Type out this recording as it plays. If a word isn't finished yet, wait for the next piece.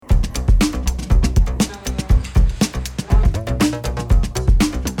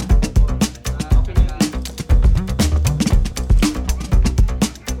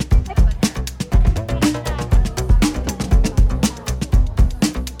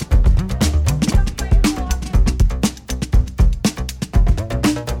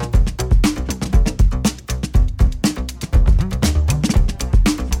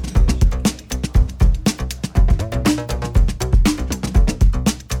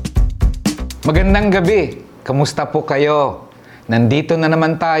Magandang gabi! Kamusta po kayo? Nandito na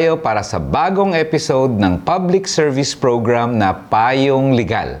naman tayo para sa bagong episode ng Public Service Program na Payong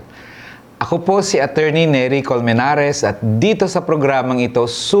Legal. Ako po si Attorney Nery Colmenares at dito sa programang ito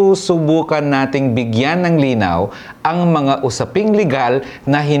susubukan nating bigyan ng linaw ang mga usaping legal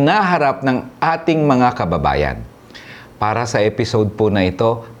na hinaharap ng ating mga kababayan. Para sa episode po na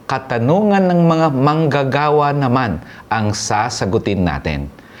ito, katanungan ng mga manggagawa naman ang sasagutin natin.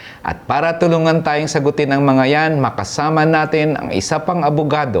 At para tulungan tayong sagutin ang mga yan, makasama natin ang isa pang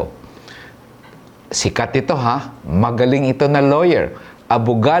abogado. Sikat ito magaling ito na lawyer.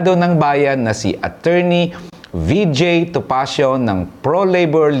 Abogado ng bayan na si Attorney VJ Topacio ng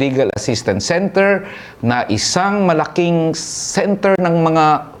Pro-Labor Legal Assistance Center na isang malaking center ng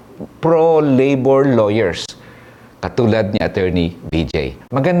mga pro-labor lawyers. Katulad ni Attorney VJ.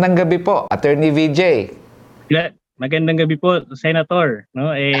 Magandang gabi po, Attorney VJ. Magandang gabi po, Senator.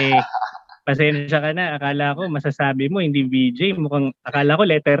 No, pasensya ka na. Akala ko masasabi mo hindi VJ. Mukhang akala ko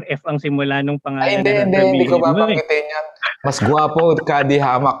letter F ang simula nung pangalan. Hindi ko babanggitin yan. Mas gwapo ka di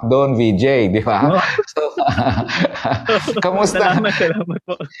hamak doon, VJ, di ba? No? So, kamusta? Salamat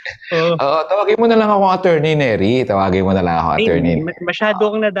po. Tawagin mo na lang ako Attorney Nery. Tawagin mo na lang ako Attorney. Masyado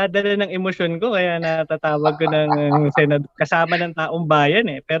akong nadadala ng emosyon ko kaya natatawag ko ng Senado kasama ng taong bayan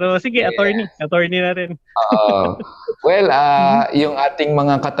eh. Pero sige, attorney na rin. Yung ating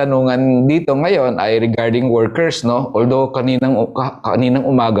mga katanungan dito ngayon ay regarding workers, no? Although kaninang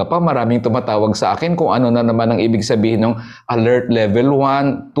umaga pa maraming tumatawag sa akin kung ano na naman ang ibig sabihin ng alert level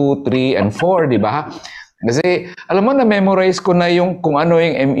 1, 2, 3, and 4, di ba? Kasi alam mo, na-memorize ko na yung kung ano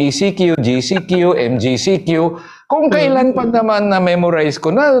yung MECQ, GCQ, MGCQ. Kung kailan pa naman na-memorize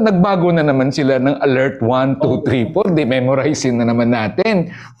ko na, nagbago na naman sila ng alert 1, 2, 3, 4. Di-memorizing na naman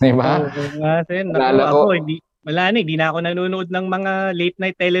natin. Di ba? Hindi na ako nanonood ng mga late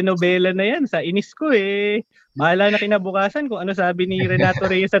night telenovela na yan. Sa inis ko eh. Bahala na kinabukasan kung ano sabi ni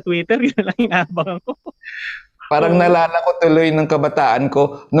Renato Reyes sa Twitter. Yun lang yung abangan ko. Parang nalala ko tuloy ng kabataan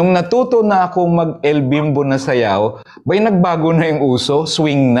ko, nung natuto na akong mag-El Bimbo na sayaw, nagbago na yung uso,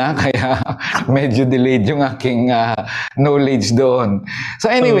 swing na, kaya medyo delayed yung aking knowledge doon. So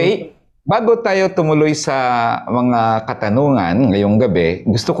anyway, bago tayo tumuloy sa mga katanungan ngayong gabi,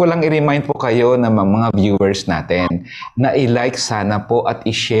 gusto ko lang i-remind po kayo ng mga viewers natin na i-like sana po at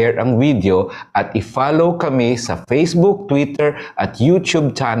i-share ang video at i-follow kami sa Facebook, Twitter at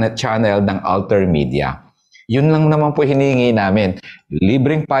YouTube channel ng Alter Media. Yun lang naman po hiningi namin.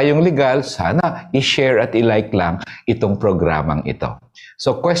 Libreng payong legal, sana i-share at i-like lang itong programang ito.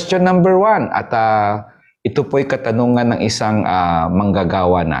 So question number 1, at ito po'y katanungan ng isang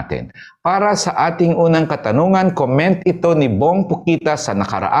manggagawa natin. Para sa ating unang katanungan, comment ito ni Bong Pukita sa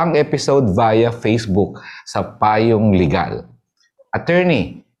nakaraang episode via Facebook sa Payong Legal.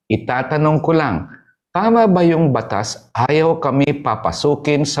 Attorney, itatanong ko lang, tama ba yung batas ayaw kami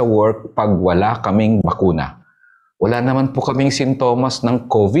papasukin sa work pag wala kaming bakuna? Wala naman po kaming sintomas ng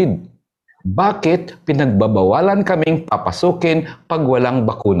COVID. Bakit pinagbabawalan kaming papasukin pag walang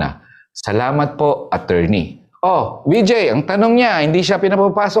bakuna? Salamat po, Attorney. VJ, ang tanong niya, hindi siya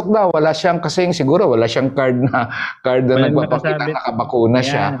pinapapasok daw. Wala siyang siguro wala siyang card na nagpapakita nakabakuna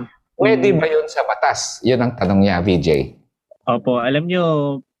siya. Pwede ba yun sa batas? Yun ang tanong niya, VJ. Opo, alam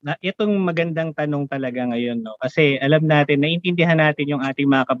niyo, itong magandang tanong talaga ngayon, no? Kasi alam natin, naiintindihan natin yung ating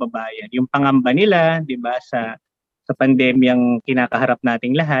mga kababayan, yung pangamba nila, 'di ba, sa pandemyang kinakaharap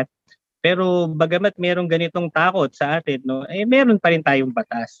nating lahat. Pero bagamat merong ganitong takot sa atin, no, meron pa rin tayong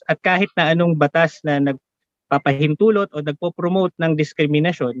batas. At kahit na anong batas na nagpapahintulot o nagpo-promote ng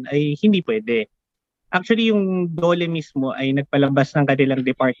diskriminasyon ay hindi pwede. Actually, yung DOLE mismo ay nagpalabas ng kanilang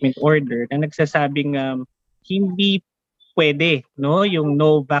department order na nagsasabing hindi pwede, no, yung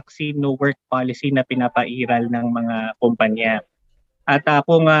no vaccine, no work policy na pinapairal ng mga kumpanya. At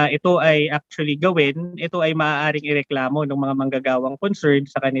kung ito ay actually gawin, ito ay maaaring ireklamo ng mga manggagawang concerned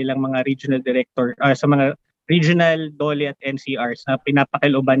sa kanilang mga regional director, sa mga regional DOLE at NCRs na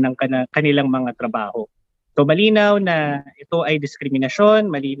pinapakiloban ng kanilang mga trabaho. So malinaw na ito ay diskriminasyon,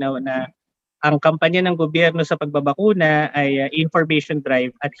 malinaw na ang kampanya ng gobyerno sa pagbabakuna ay information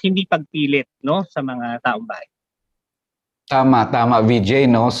drive at hindi pagpilit, no, sa mga taong bayan. Tama, VJ,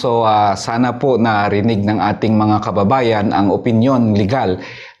 no? So, sana po narinig ng ating mga kababayan ang opinyon legal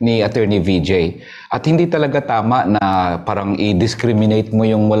ni Attorney VJ. At hindi talaga tama na parang i-discriminate mo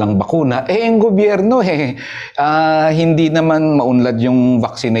yung walang bakuna. Yung gobyerno hindi naman maunlad yung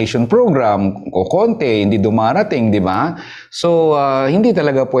vaccination program o konti, hindi dumarating, di ba? So, hindi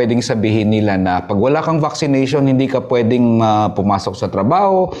talaga pwedeng sabihin nila na pag wala kang vaccination, hindi ka pwedeng pumasok sa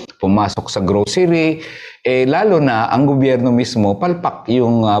trabaho, pumasok sa grocery. Lalo na ang gobyerno mismo palpak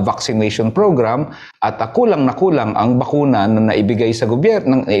yung vaccination program at kulang na kulang ang bakuna na naibigay sa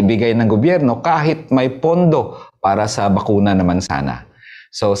gobyerno, naibigay ng gobyerno kahit may pondo para sa bakuna naman sana.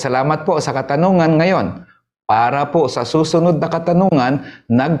 So, salamat po sa katanungan ngayon. Para po sa susunod na katanungan,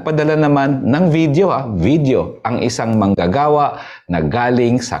 nagpadala naman ng video ang isang manggagawa na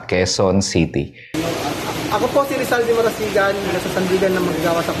galing sa Quezon City. Ako po si Rizal de Marasigan, nasa sandigan ng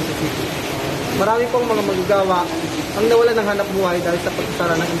manggagawa sa Quezon City. Marami pong mga manggagawa ang nawalan ng hanap buhay dahil sa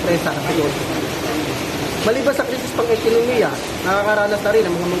pagsasara ng empresa at negosyo. Maliban sa krisis pang-ekonomiya, nakakaranas na rin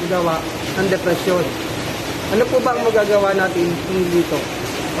ang mga manggagawa ng depresyon. Ano po ba ang magagawa natin dito?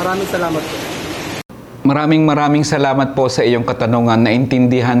 Maraming salamat po. Maraming salamat po sa iyong katanungan.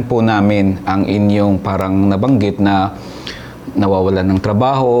 Naintindihan po namin ang inyong parang nabanggit na nawawalan ng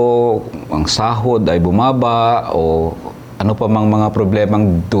trabaho, ang sahod ay bumaba o ano pa mang mga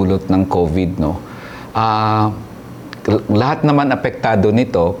problemang dulot ng COVID, no? Lahat naman apektado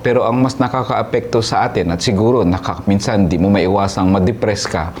nito, pero ang mas nakakaapekto sa atin at siguro minsan di mo maiwasang ma-depress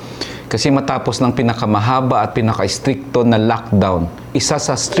ka kasi matapos ng pinakamahaba at pinaka-stricto na lockdown, isa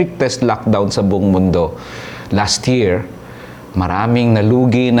sa strictest lockdown sa buong mundo last year, maraming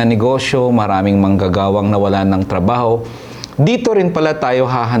nalugi na negosyo, maraming manggagawang nawalan ng trabaho. Dito rin pala tayo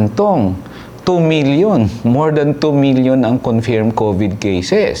hahantong. 2 million, more than 2 million ang confirmed COVID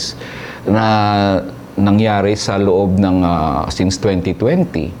cases na nangyari sa loob ng since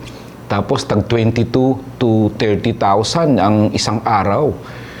 2020. Tapos tag 22 to 30,000 ang isang araw.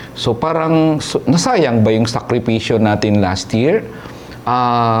 So parang nasayang ba yung sakripisyo natin last year?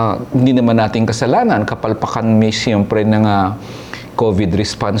 Hindi naman natin kasalanan, kapalpakan may siyempre ng COVID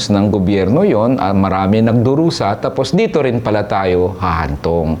response ng gobyerno yon. Marami nagdurusa, tapos dito rin pala tayo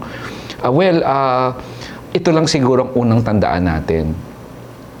hahantong. Ito lang siguro ang unang tandaan natin.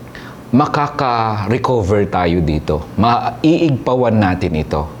 Makaka-recover tayo dito. Maiigpawan natin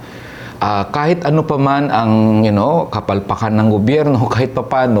ito. Kahit ano pa man ang kapalpakan ng gobyerno, kahit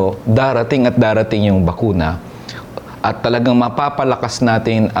papano, darating at darating yung bakuna. At talagang mapapalakas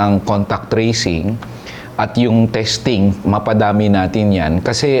natin ang contact tracing at yung testing, mapadami natin yan.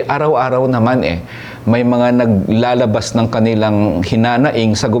 Kasi araw-araw naman may mga naglalabas ng kanilang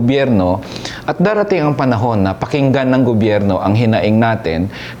hinanaing sa gobyerno at darating ang panahon na pakinggan ng gobyerno ang hinaing natin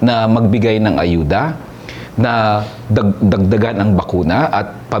na magbigay ng ayuda, na dagdagan ang bakuna at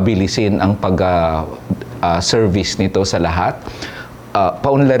pabilisin ang pag-service nito sa lahat.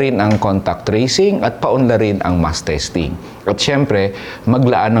 Paunlarin ang contact tracing at paunlarin ang mass testing. At syempre,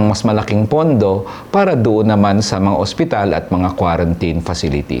 maglaan ng mas malaking pondo para doon naman sa mga ospital at mga quarantine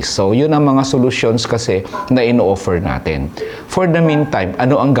facilities. So, yun ang mga solutions kasi na ino-offer natin. For the meantime,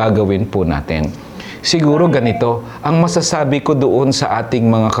 ano ang gagawin po natin? Siguro ganito, ang masasabi ko doon sa ating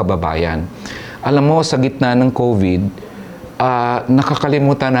mga kababayan. Alam mo, sa gitna ng COVID,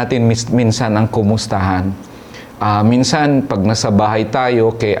 nakakalimutan natin minsan ang kumustahan. Minsan, pag nasa bahay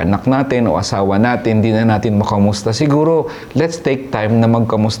tayo kay anak natin o asawa natin, hindi na natin makamusta. Siguro, let's take time na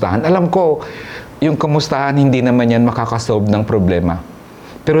magkamustahan. Alam ko, yung kamustahan, hindi naman yan makakasolve ng problema.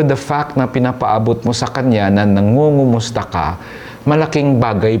 Pero the fact na pinapaabot mo sa kanya na nangungumusta ka, malaking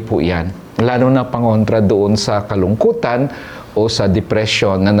bagay po yan. Lalo na pangontra doon sa kalungkutan o sa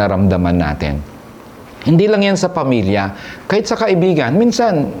depression na naramdaman natin. Hindi lang yan sa pamilya, kahit sa kaibigan,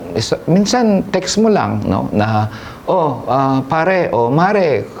 minsan text mo lang, no, na, pare,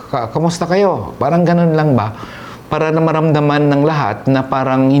 mare, kamusta kayo? Parang ganun lang ba? Para na maramdaman ng lahat na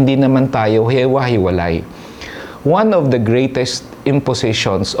parang hindi naman tayo hewa-hiwalay. One of the greatest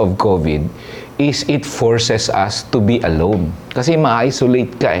impositions of COVID is it forces us to be alone. Kasi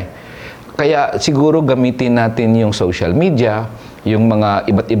ma-isolate ka Kaya siguro gamitin natin yung social media, yung mga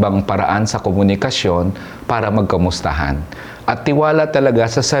iba't ibang paraan sa komunikasyon para magkamustahan. At tiwala talaga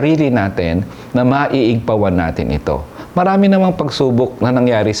sa sarili natin na maiigpawan natin ito. Marami namang pagsubok na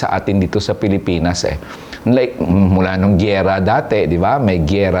nangyari sa atin dito sa Pilipinas Like, mula nung giyera dati, di ba? May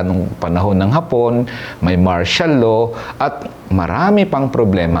giyera nung panahon ng Hapon, may martial law, at marami pang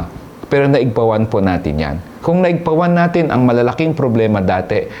problema. Pero naigpawan po natin yan. Kung naigpawan natin ang malalaking problema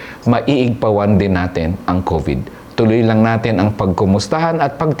dati, maiigpawan din natin ang COVID. Tuloy lang natin ang pagkumustahan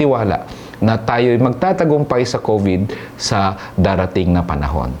at pagtiwala na tayo'y magtatagumpay sa COVID sa darating na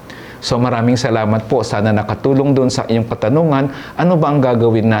panahon. So maraming salamat po. Sana nakatulong doon sa inyong katanungan. Ano ba ang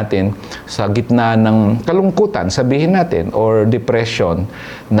gagawin natin sa gitna ng kalungkutan, sabihin natin, or depression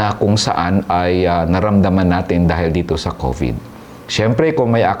na kung saan ay naramdaman natin dahil dito sa COVID. Siyempre,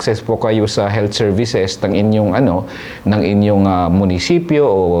 kung may access po kayo sa health services ng inyong munisipyo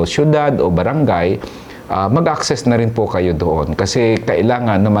o syudad o barangay, mag-access na rin po kayo doon kasi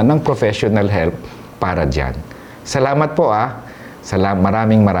kailangan naman ng professional help para dyan. Salamat po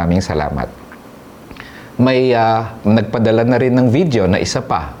maraming salamat. May nagpadala na rin ng video na isa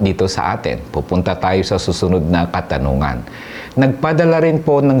pa dito sa atin. Pupunta tayo sa susunod na katanungan. Nagpadala rin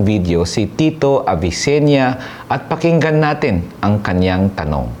po ng video si Tito Avicennia at pakinggan natin ang kanyang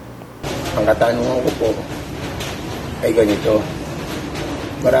tanong. Ang katanungan ko po ay ganito.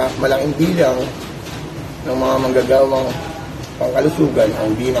 Malaking bilang ng mga manggagawang pangkalusugan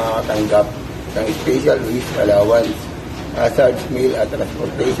ang di nakakatanggap ng special risk allowance, hazard meal at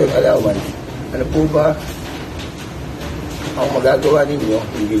transportation allowance. Ano po ba ang magagawa ninyo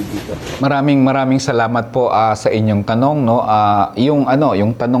hinggil dito? Maraming salamat po sa inyong tanong, no.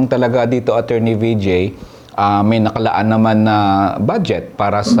 Yung tanong talaga dito, Attorney VJ, may nakalaan naman na budget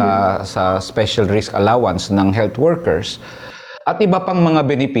para sa special risk allowance ng health workers at iba pang mga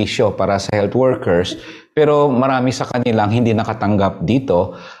benepisyo para sa health workers, pero marami sa kanilang hindi nakatanggap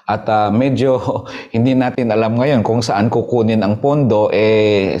dito at medyo hindi natin alam ngayon kung saan kukunin ang pondo,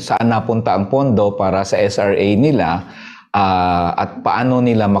 saan napunta ang pondo para sa SRA nila at paano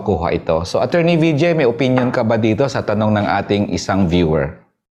nila makuha ito. So Attorney VJ, may opinion ka ba dito sa tanong ng ating isang viewer?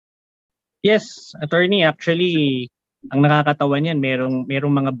 Yes, attorney, actually, ang nakakatawa niyan,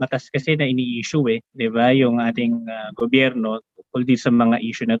 merong mga batas kasi na ini-issue 'di ba? Yung ating gobyerno tungkol din sa mga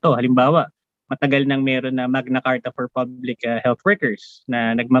issue na 'to. Halimbawa, matagal nang meron na Magna Carta for Public Health Workers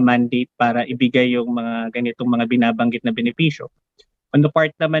na nagma-mandate para ibigay yung mga ganitong mga binabanggit na benepisyo. On the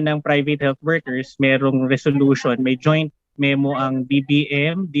part naman ng private health workers, merong resolution, may joint memo ang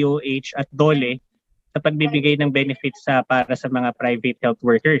BBM, DOH at DOLE sa pagbibigay ng benefits para sa mga private health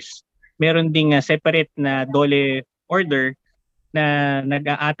workers. Meron ding separate na DOLE order na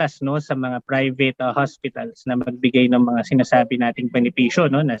nag-aatas sa mga private hospitals na magbigay ng mga sinasabi nating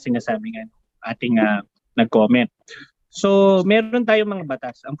benepisyo na sinasabi nga ating nag-comment. So, meron tayong mga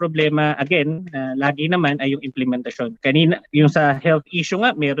batas. Ang problema, again, lagi naman ay yung implementasyon. Kanina, yung sa health issue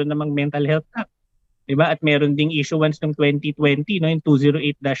nga, meron namang mental health act. Diba? At meron ding issuance ng 2020, yung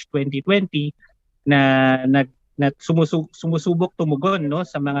 208-2020, na sumusubok tumugon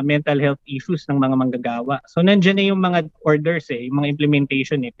sa mga mental health issues ng mga manggagawa. So, nandiyan na yung mga orders, yung mga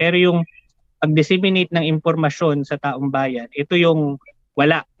implementation. Pero yung pag-disseminate ng impormasyon sa taong bayan, ito yung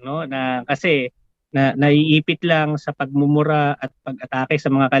wala. Kasi naiipit lang sa pagmumura at pag-atake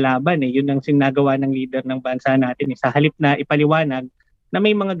sa mga kalaban. Yun ang sinagawa ng leader ng bansa natin. Sa halip na ipaliwanag na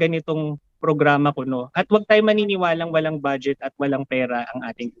may mga ganitong programa at huwag tayo maniniwalang walang budget at walang pera ang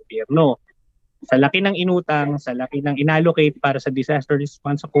ating gobyerno. Sa laki ng inutang, sa laki ng inallocate para sa disaster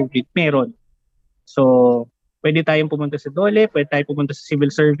response sa COVID, meron. So, pwede tayong pumunta sa DOLE, pwede tayong pumunta sa civil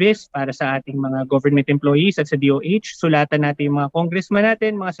service para sa ating mga government employees at sa DOH. Sulatan natin yung mga congressman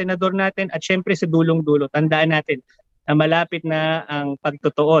natin, mga senador natin, at syempre sa dulong-dulo, tandaan natin na malapit na ang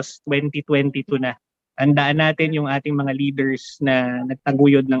pagtutuos, 2022 na. Tandaan natin yung ating mga leaders na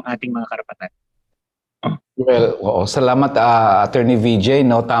nagtaguyod ng ating mga karapatan. Well, salamat Attorney VJ,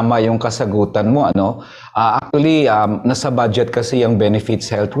 tama yung kasagutan mo, actually nasa budget kasi yung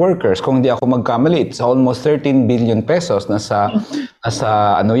benefits health workers. Kung hindi ako magkamali, it's almost 13 billion pesos nasa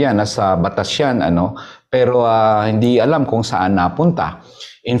batas yan, pero hindi alam kung saan napunta.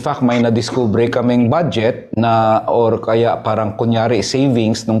 In fact, may na-discover kaming budget or kaya parang kunyari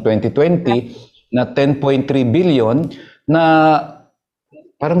savings nung 2020 na 10.3 billion na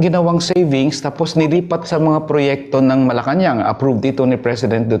parang ginawang savings tapos nilipat sa mga proyekto ng Malacanang. Approved dito ni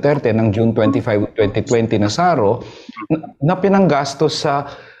President Duterte ng June 25, 2020 na SARO na pinanggastos sa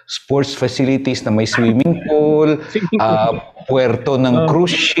sports facilities na may swimming pool, puerto ng cruise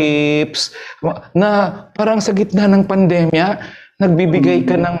ships, na parang sa gitna ng pandemya, nagbibigay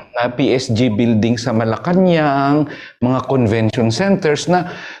ka ng PSG building sa Malacanang, mga convention centers na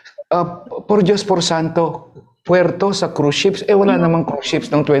por Diyos por Santo, puerto sa cruise ships, wala namang cruise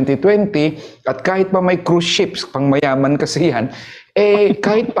ships ng 2020 at kahit pa may cruise ships, pang mayaman kasi yan,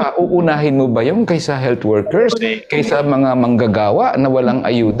 kahit pa uunahin mo ba yung kaysa health workers, kaysa mga manggagawa na walang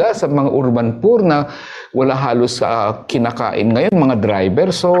ayuda, sa mga urban poor na wala halos kinakain ngayon, mga driver.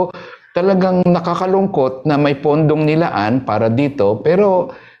 So talagang nakakalungkot na may pondong nilaan para dito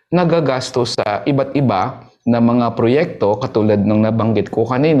pero nagagastos sa iba't iba na mga proyekto katulad ng nabanggit ko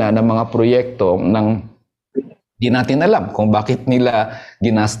kanina na mga proyekto ng Di natin alam kung bakit nila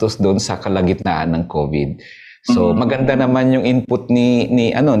ginastos doon sa kalagitnaan ng COVID. So maganda naman yung input ni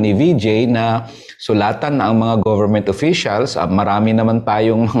VJ na sulatan na ang mga government officials. Marami naman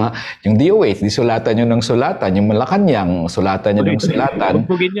tayong mga yung DOH, di sulatan nyo ng sulatan, yung Malacanang sulatan nyo ng sulatan.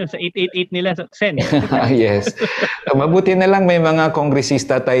 Bugbugin nyo sa 888 nila sa Sen. Yes. Mabuti na lang may mga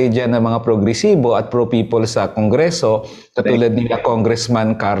kongresista tayo dyan na mga progresibo at pro-people sa Kongreso, katulad nila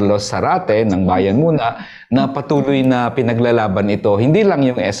Congressman Carlos Zarate ng Bayan Muna, na patuloy na pinaglalaban ito. Hindi lang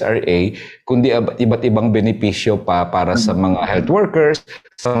yung SRA, kundi iba't ibang benepisyo pa para sa mga health workers,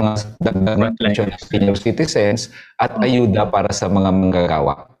 sa mga dagdag na pensyon ng senior citizens, at ayuda para sa mga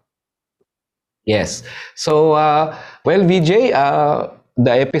manggagawa. Yes. So, well, VJ,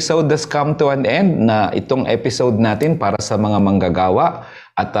 the episode has come to an end na itong episode natin para sa mga manggagawa.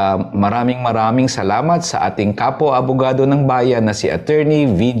 At maraming salamat sa ating kapo-abogado ng bayan na si Attorney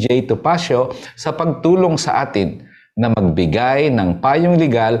VJ Topacio sa pagtulong sa atin na magbigay ng payong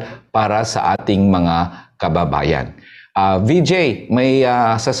legal para sa ating mga kababayan. VJ, may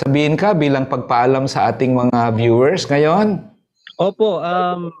sasabihin ka bilang pagpaalam sa ating mga viewers ngayon? Opo,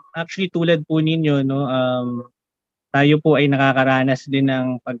 actually tulad po ninyo, no, tayo po ay nakakaranas din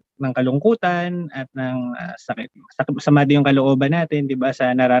ng kalungkutan at ng sakit. Sama din yung kalooban natin, 'di ba,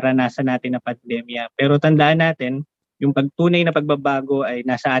 sa nararanasan natin na pandemya. Pero tandaan natin, yung pagtunay na pagbabago ay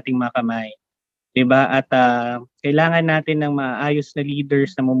nasa ating mga kamay, 'di ba? At kailangan natin ng maayos na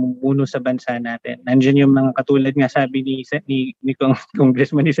leaders na mamumuno sa bansa natin. Nandiyan yung mga katulad nga sabi ni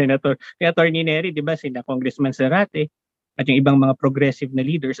Congressman ni Senator, ni Attorney Neri, 'di ba, sina Congressman Zarate at yung ibang mga progressive na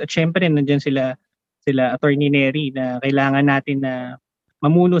leaders. At syempre nandiyan sila Attorney Neri na kailangan natin na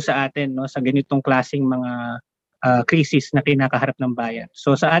mamuno sa atin, no, sa ganitong klaseng mga krisis na kinakaharap ng bayan.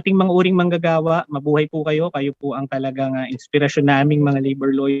 So sa ating mga uring manggagawa, mabuhay po kayo. Kayo po ang talagang inspirasyon naming mga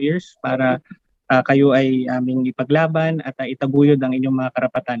labor lawyers para kayo ay aming ipaglaban at itaguyod ang inyong mga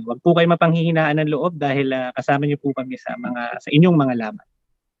karapatan. Huwag po kayo mapanghihinaan ng loob dahil kasama niyo po kami sa inyong mga laban.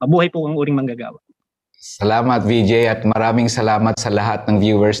 Mabuhay po ang uring manggagawa. Salamat, VJ, at maraming salamat sa lahat ng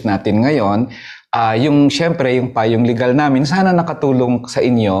viewers natin ngayon. Syempre, yung payong legal namin, sana nakatulong sa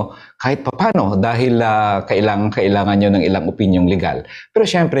inyo kahit papano dahil kailangan nyo ng ilang opinyong legal. Pero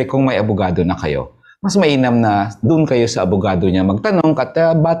syempre, kung may abogado na kayo, mas mainam na doon kayo sa abogado niya magtanong at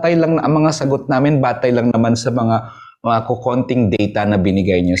batay lang na ang mga sagot namin, batay lang naman sa mga kukonting data na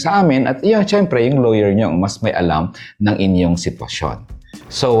binigay nyo sa amin. At syempre, yung lawyer nyo ang mas may alam ng inyong sitwasyon.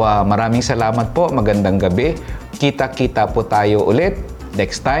 So, maraming salamat po. Magandang gabi. Kita-kita po tayo ulit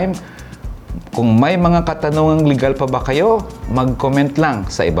next time. Kung may mga katanungang legal pa ba kayo, mag-comment lang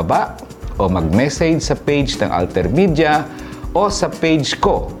sa ibaba o mag-message sa page ng Alter Media o sa page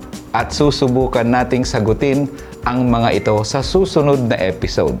ko at susubukan nating sagutin ang mga ito sa susunod na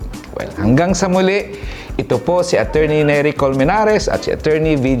episode. Well, hanggang sa muli, ito po si Attorney Neri Colmenares at si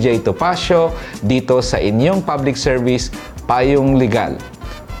Attorney VJ Topacio dito sa inyong public service, Payong Legal.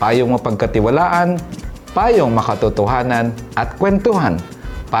 Payong mapagkatiwalaan, payong makatotohanan at kwentuhan,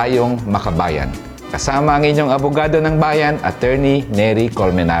 payong makabayan. Kasama ang inyong abogado ng bayan, Attorney Neri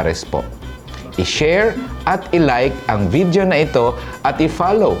Colmenares po. I-share at i-like ang video na ito at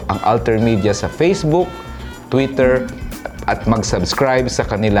i-follow ang Alter Media sa Facebook, Twitter at mag-subscribe sa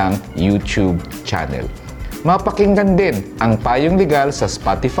kanilang YouTube channel. Mapakinggan din ang Payong Legal sa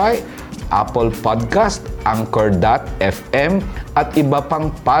Spotify, Apple Podcast, Anchor.fm at iba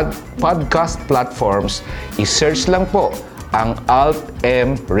pang podcast platforms. I-search lang po ang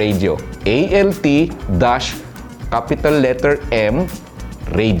Alt-M Radio. ALT-capital letter M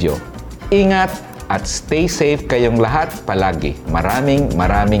Radio. Ingat at stay safe kayong lahat palagi.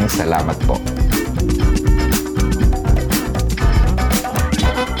 Maraming salamat po.